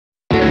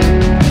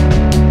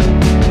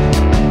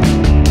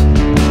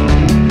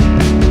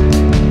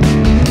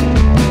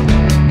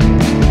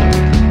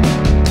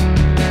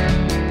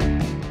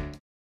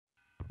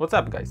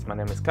What's up guys, my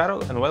name is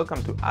Karol and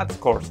welcome to Ads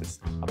Courses,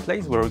 a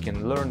place where you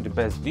can learn the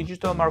best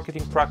digital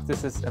marketing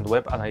practices and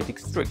web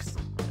analytics tricks.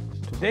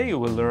 Today you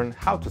will learn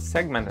how to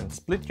segment and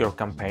split your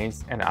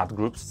campaigns and ad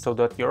groups so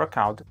that your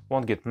account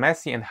won't get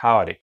messy and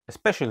chaotic,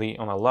 especially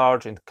on a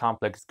large and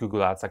complex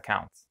Google Ads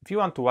account. If you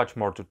want to watch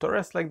more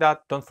tutorials like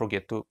that, don't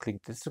forget to click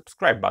the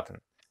subscribe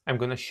button. I'm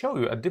going to show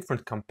you a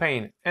different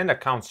campaign and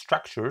account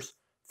structures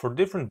for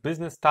different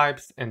business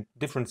types and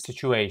different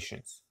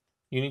situations.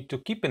 You need to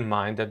keep in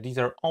mind that these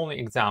are only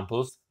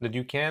examples that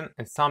you can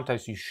and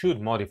sometimes you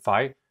should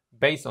modify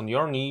based on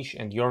your niche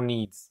and your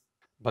needs.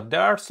 But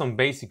there are some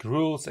basic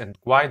rules and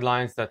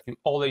guidelines that you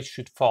always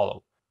should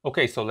follow.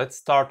 Okay, so let's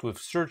start with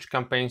search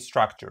campaign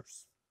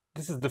structures.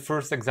 This is the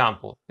first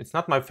example. It's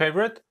not my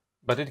favorite,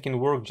 but it can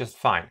work just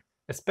fine,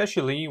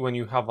 especially when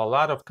you have a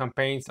lot of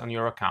campaigns on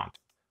your account.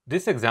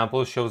 This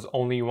example shows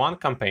only one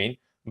campaign,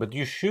 but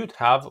you should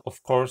have,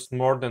 of course,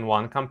 more than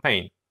one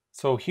campaign.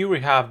 So here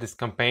we have this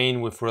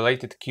campaign with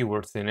related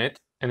keywords in it,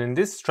 and in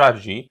this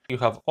strategy you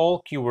have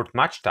all keyword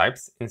match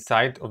types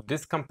inside of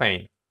this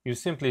campaign. You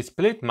simply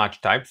split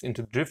match types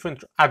into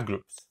different ad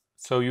groups.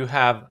 So you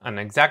have an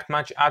exact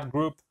match ad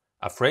group,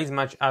 a phrase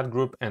match ad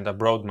group, and a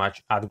broad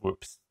match ad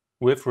groups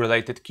with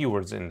related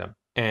keywords in them.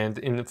 And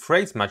in the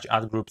phrase match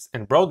ad groups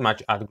and broad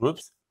match ad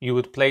groups, you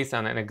would place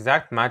an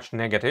exact match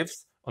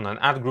negatives on an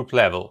ad group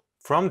level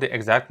from the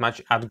exact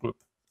match ad group.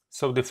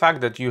 So the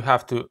fact that you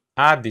have to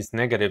add these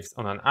negatives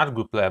on an ad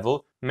group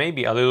level may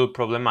be a little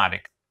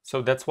problematic.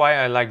 So that's why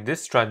I like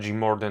this strategy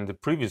more than the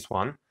previous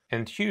one.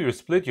 And here you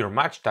split your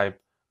match type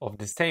of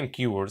the same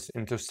keywords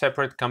into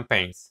separate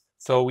campaigns.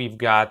 So we've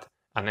got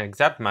an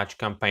exact match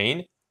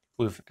campaign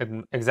with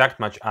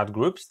exact match ad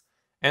groups,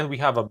 and we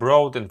have a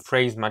broad and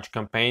phrase match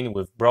campaign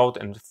with broad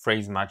and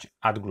phrase match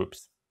ad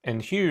groups.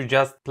 And here you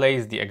just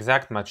place the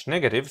exact match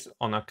negatives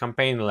on a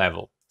campaign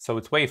level. So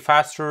it's way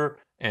faster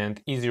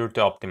and easier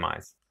to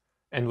optimize.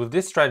 And with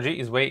this strategy,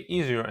 it's way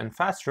easier and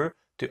faster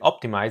to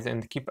optimize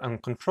and keep in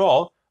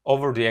control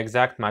over the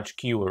exact match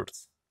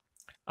keywords.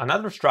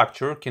 Another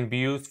structure can be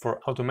used for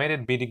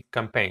automated bidding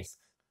campaigns.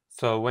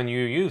 So when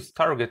you use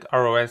target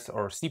ROS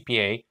or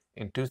CPA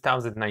in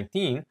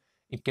 2019,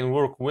 it can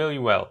work really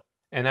well.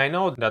 And I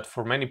know that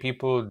for many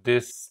people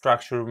this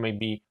structure may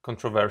be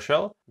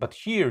controversial, but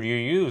here you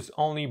use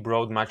only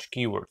broad match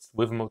keywords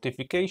with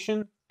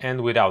multiplication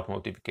and without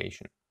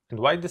multiplication. And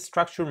why this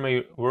structure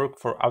may work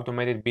for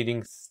automated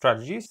bidding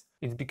strategies?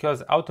 It's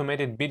because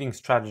automated bidding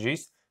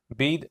strategies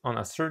bid on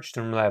a search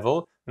term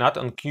level, not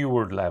on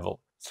keyword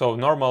level. So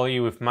normally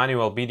with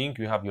manual bidding,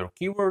 you have your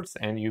keywords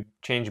and you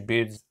change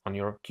bids on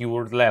your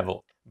keyword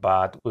level.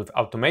 But with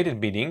automated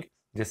bidding,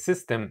 the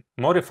system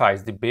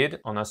modifies the bid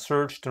on a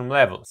search term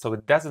level. So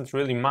it doesn't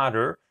really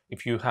matter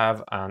if you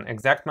have an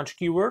exact match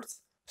keywords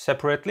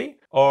separately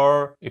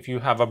or if you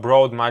have a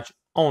broad match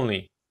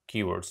only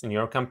keywords in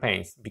your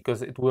campaigns,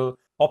 because it will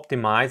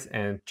optimize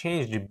and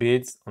change the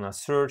bids on a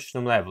search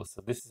term level.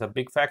 So this is a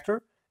big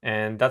factor,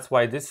 and that's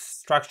why this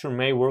structure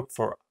may work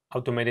for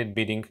automated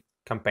bidding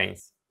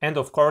campaigns. And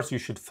of course you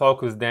should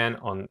focus then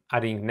on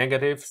adding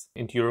negatives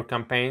into your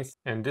campaigns,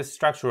 and this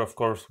structure of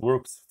course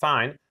works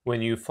fine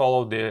when you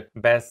follow the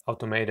best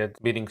automated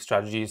bidding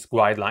strategies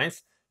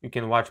guidelines. You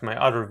can watch my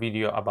other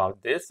video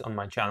about this on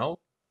my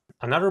channel.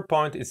 Another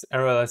point is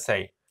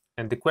RLSA,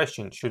 and the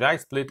question, should I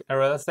split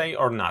RLSA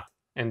or not?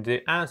 And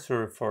the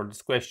answer for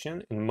this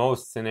question in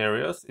most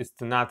scenarios is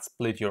to not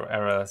split your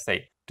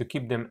RLSA, to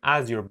keep them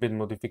as your bid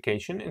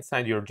modification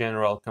inside your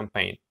general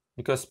campaign,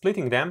 because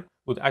splitting them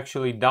would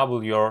actually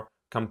double your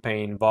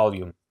campaign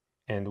volume.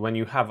 And when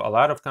you have a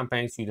lot of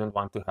campaigns, you don't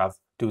want to have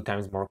 2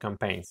 times more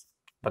campaigns.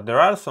 But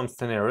there are some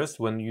scenarios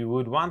when you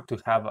would want to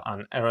have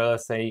an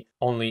RLSA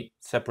only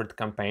separate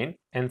campaign.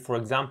 And for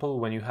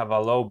example, when you have a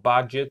low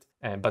budget,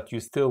 but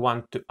you still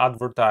want to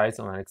advertise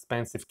on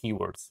expensive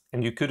keywords,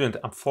 and you couldn't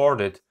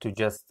afford it to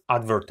just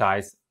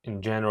advertise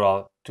in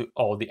general to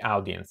all the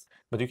audience.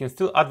 But you can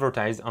still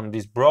advertise on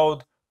these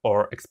broad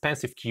or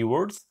expensive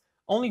keywords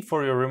only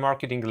for your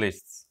remarketing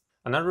lists.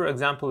 Another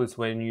example is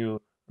when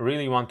you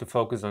really want to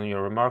focus on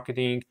your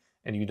remarketing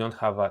and you don't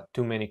have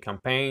too many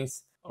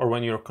campaigns, or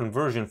when your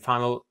conversion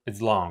funnel is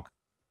long.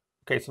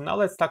 Okay, so now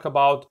let's talk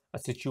about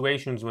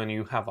situations when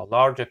you have a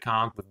large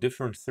account with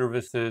different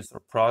services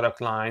or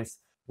product lines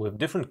with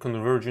different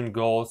conversion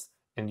goals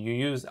and you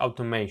use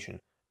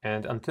automation.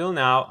 And until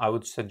now, I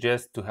would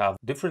suggest to have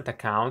different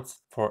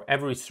accounts for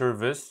every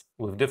service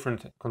with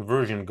different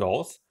conversion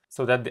goals,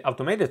 so that the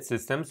automated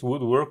systems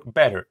would work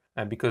better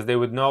because they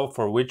would know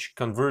for which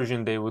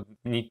conversion they would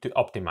need to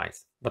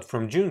optimize. But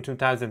from June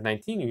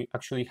 2019, you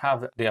actually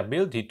have the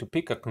ability to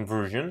pick a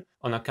conversion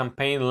on a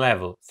campaign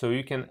level. So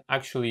you can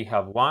actually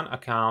have one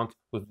account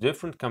with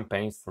different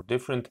campaigns for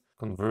different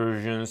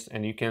conversions,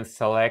 and you can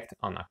select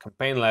on a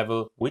campaign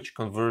level which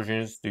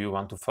conversions do you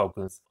want to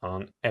focus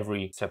on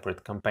every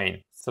separate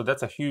campaign. So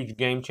that's a huge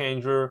game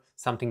changer,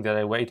 something that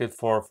I waited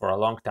for a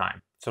long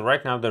time. So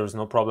right now there is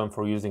no problem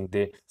for using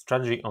the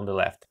strategy on the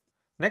left.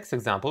 Next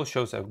example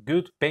shows a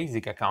good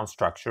basic account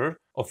structure.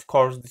 Of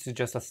course, this is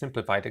just a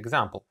simplified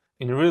example.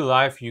 In real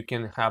life, you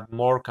can have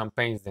more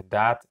campaigns than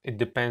that. It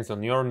depends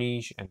on your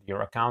niche and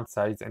your account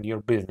size and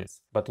your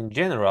business. But in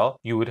general,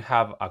 you would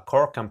have a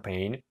core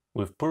campaign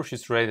with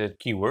purchase-related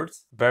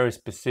keywords, very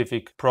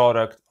specific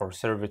product or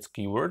service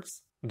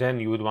keywords. Then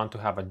you would want to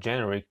have a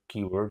generic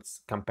keywords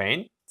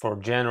campaign for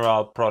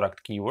general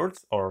product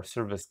keywords or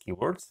service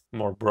keywords,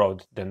 more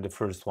broad than the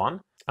first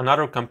one.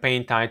 Another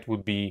campaign type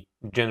would be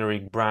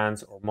generic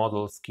brands or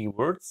models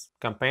keywords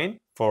campaign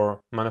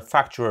for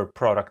manufacturer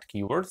product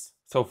keywords.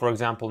 So for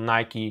example,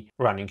 Nike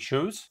running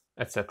shoes,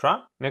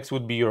 etc. Next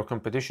would be your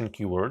competition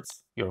keywords,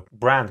 your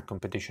brand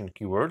competition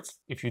keywords,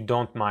 if you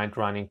don't mind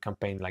running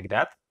campaign like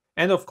that.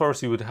 And of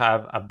course, you would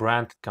have a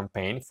brand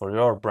campaign for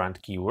your brand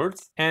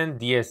keywords and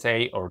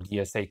DSA or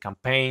DSA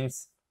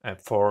campaigns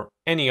for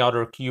any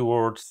other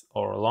keywords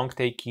or long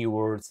tail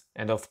keywords.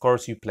 And of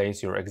course, you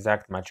place your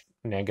exact match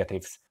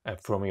negatives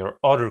from your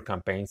other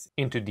campaigns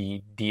into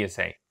the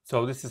DSA.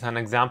 So this is an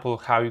example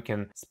how you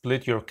can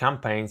split your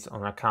campaigns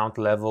on account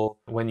level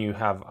when you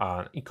have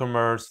an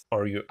e-commerce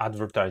or you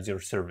advertise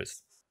your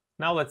service.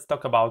 Now let's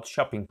talk about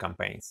shopping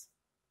campaigns.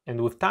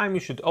 And with time,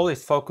 you should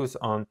always focus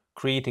on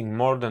creating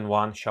more than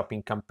one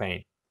shopping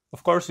campaign.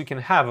 Of course, you can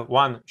have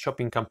one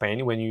shopping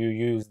campaign when you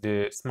use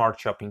the smart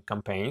shopping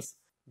campaigns,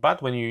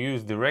 but when you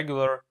use the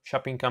regular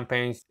shopping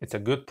campaigns, it's a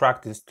good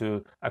practice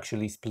to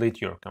actually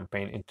split your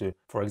campaign into,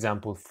 for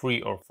example,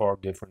 3 or 4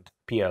 different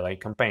PLA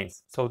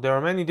campaigns. So there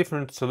are many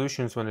different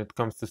solutions when it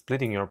comes to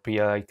splitting your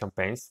PLA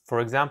campaigns.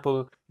 For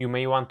example, you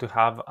may want to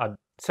have a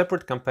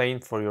separate campaign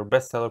for your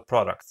bestseller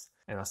products,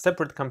 and a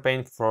separate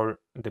campaign for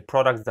the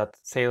products that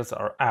sales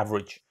are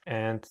average,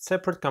 and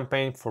separate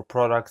campaign for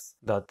products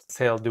that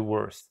sell the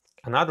worst.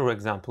 Another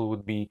example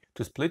would be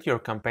to split your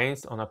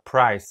campaigns on a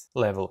price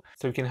level.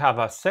 So you can have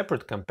a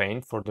separate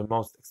campaign for the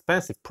most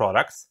expensive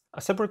products,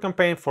 a separate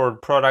campaign for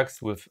products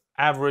with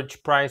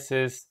average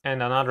prices,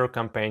 and another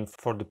campaign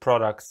for the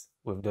products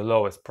with the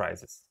lowest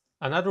prices.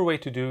 Another way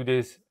to do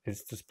this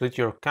is to split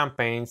your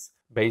campaigns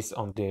based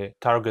on the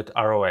target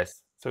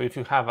ROS. So if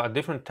you have a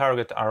different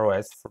target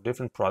ROS for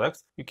different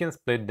products, you can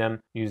split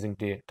them using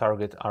the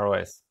target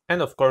ROS.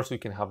 And of course, you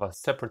can have a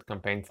separate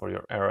campaign for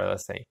your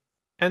RLSA.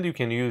 And you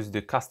can use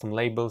the custom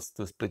labels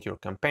to split your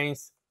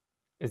campaigns.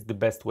 It's the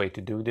best way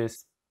to do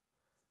this.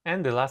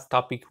 And the last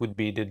topic would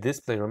be the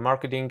display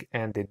remarketing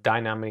and the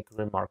dynamic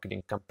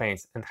remarketing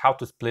campaigns and how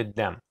to split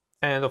them.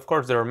 And of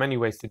course, there are many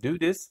ways to do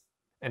this.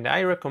 And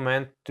I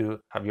recommend to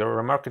have your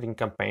remarketing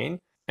campaign,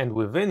 and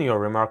within your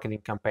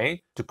remarketing campaign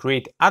to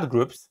create ad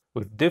groups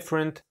with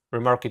different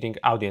remarketing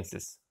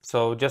audiences.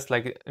 So just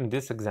like in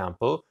this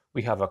example,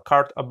 we have a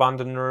cart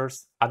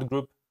abandoners ad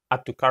group,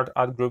 add to cart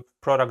ad group,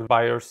 product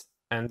buyers,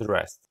 and the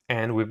rest.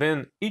 And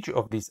within each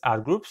of these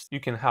ad groups, you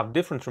can have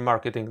different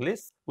remarketing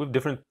lists with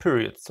different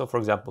periods. So for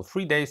example,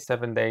 3 days,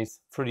 7 days,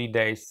 30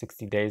 days,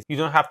 60 days. You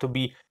don't have to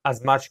be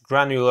as much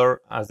granular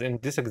as in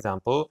this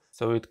example.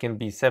 So it can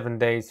be 7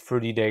 days,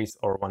 30 days,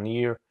 or 1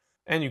 year.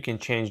 And you can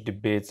change the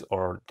bids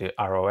or the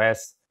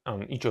ROS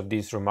on each of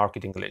these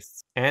remarketing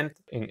lists and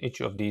in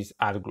each of these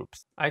ad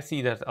groups. I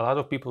see that a lot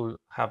of people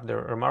have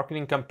their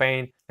remarketing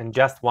campaign and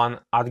just one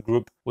ad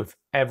group with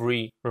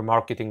every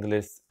remarketing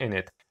list in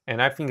it.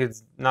 And I think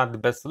it's not the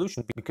best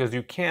solution because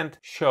you can't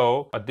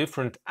show a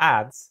different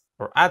ads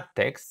or ad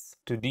texts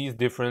to these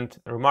different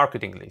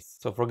remarketing lists.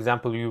 So for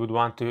example, you would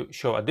want to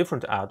show a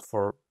different ad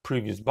for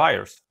previous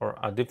buyers or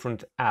a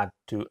different ad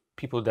to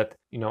people that,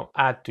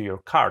 add to your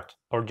cart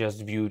or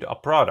just viewed a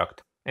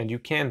product. And you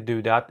can't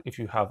do that if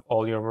you have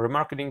all your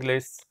remarketing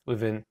lists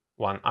within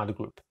one ad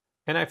group.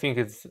 And I think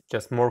it's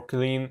just more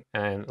clean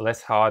and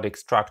less chaotic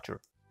structure.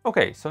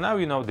 Okay, so now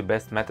you know the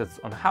best methods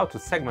on how to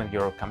segment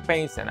your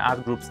campaigns and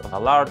ad groups on a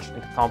large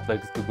and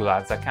complex Google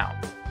Ads account.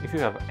 If you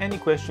have any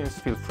questions,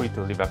 feel free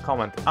to leave a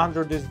comment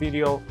under this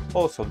video.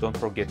 Also, don't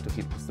forget to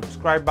hit the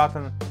subscribe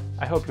button.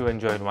 I hope you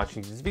enjoyed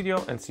watching this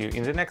video and see you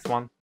in the next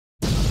one.